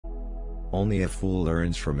Only a fool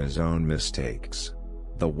learns from his own mistakes.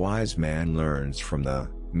 The wise man learns from the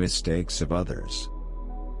mistakes of others.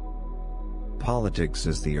 Politics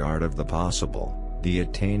is the art of the possible, the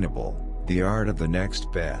attainable, the art of the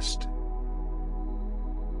next best.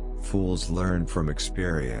 Fools learn from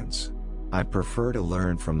experience. I prefer to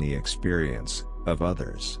learn from the experience of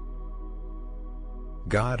others.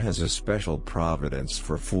 God has a special providence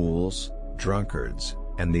for fools, drunkards,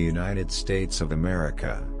 and the United States of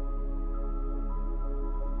America.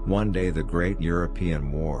 One day the great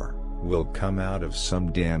European war will come out of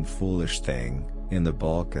some damn foolish thing in the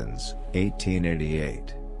Balkans,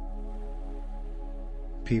 1888.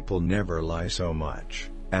 People never lie so much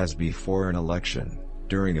as before an election,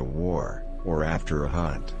 during a war, or after a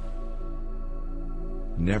hunt.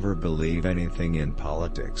 Never believe anything in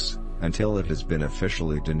politics until it has been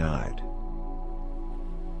officially denied.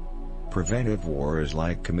 Preventive war is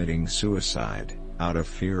like committing suicide out of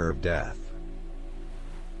fear of death.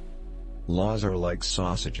 Laws are like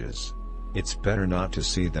sausages. It's better not to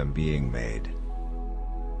see them being made.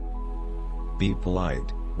 Be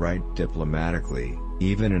polite, write diplomatically.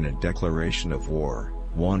 Even in a declaration of war,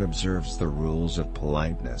 one observes the rules of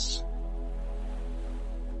politeness.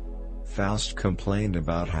 Faust complained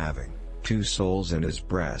about having 2 souls in his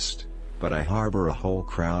breast, but I harbor a whole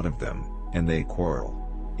crowd of them, and they quarrel.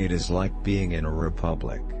 It is like being in a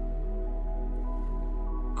republic.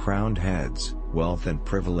 Crowned heads, wealth and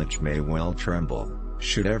privilege may well tremble,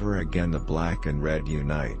 should ever again the black and red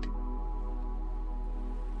unite.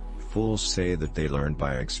 Fools say that they learn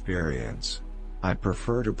by experience. I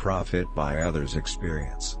prefer to profit by others'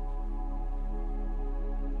 experience.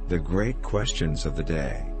 The great questions of the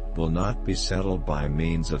day will not be settled by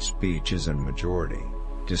means of speeches and majority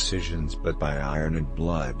decisions but by iron and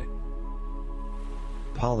blood.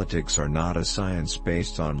 Politics are not a science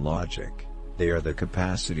based on logic, they are the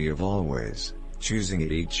capacity of always choosing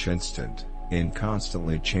at each instant, in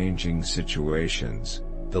constantly changing situations,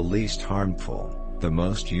 the least harmful, the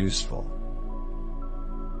most useful.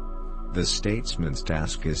 The statesman's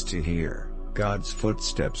task is to hear God's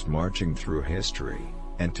footsteps marching through history,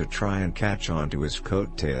 and to try and catch on to his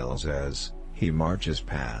coattails as he marches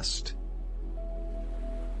past.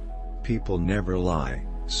 People never lie,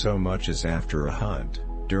 so much as after a hunt,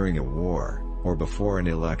 during a war, or before an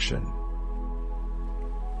election.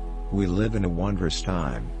 We live in a wondrous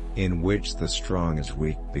time, in which the strong is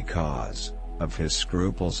weak because of his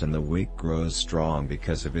scruples and the weak grows strong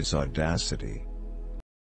because of his audacity.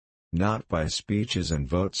 Not by speeches and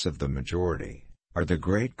votes of the majority are the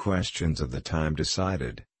great questions of the time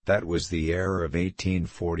decided, that was the era of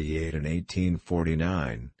 1848 and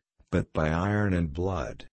 1849, but by iron and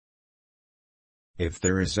blood. If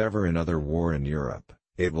there is ever another war in Europe,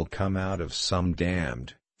 it will come out of some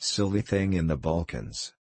damned, silly thing in the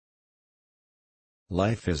Balkans.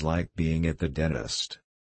 Life is like being at the dentist.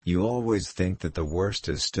 You always think that the worst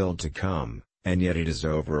is still to come, and yet it is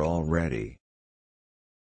over already.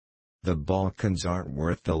 The Balkans aren't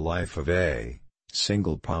worth the life of a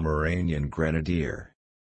single Pomeranian grenadier.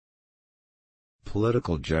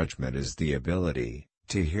 Political judgment is the ability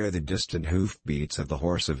to hear the distant hoofbeats of the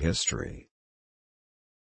horse of history.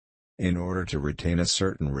 In order to retain a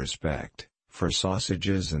certain respect for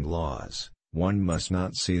sausages and laws, one must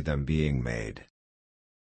not see them being made.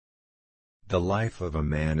 The life of a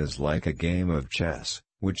man is like a game of chess,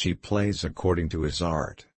 which he plays according to his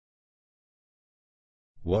art.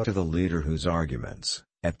 What of the leader whose arguments,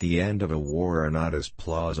 at the end of a war, are not as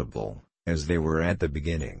plausible as they were at the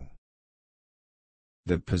beginning?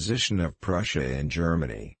 The position of Prussia in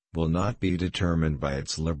Germany will not be determined by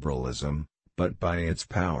its liberalism, but by its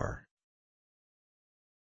power.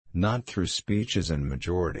 Not through speeches and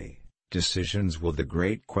majority decisions will the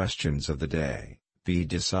great questions of the day be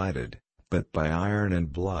decided, but by iron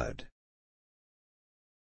and blood.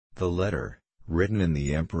 The letter, written in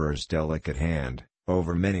the emperor's delicate hand,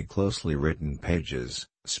 over many closely written pages,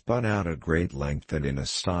 spun out at great length and in a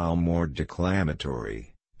style more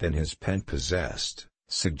declamatory than his pen possessed,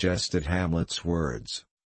 suggested Hamlet's words,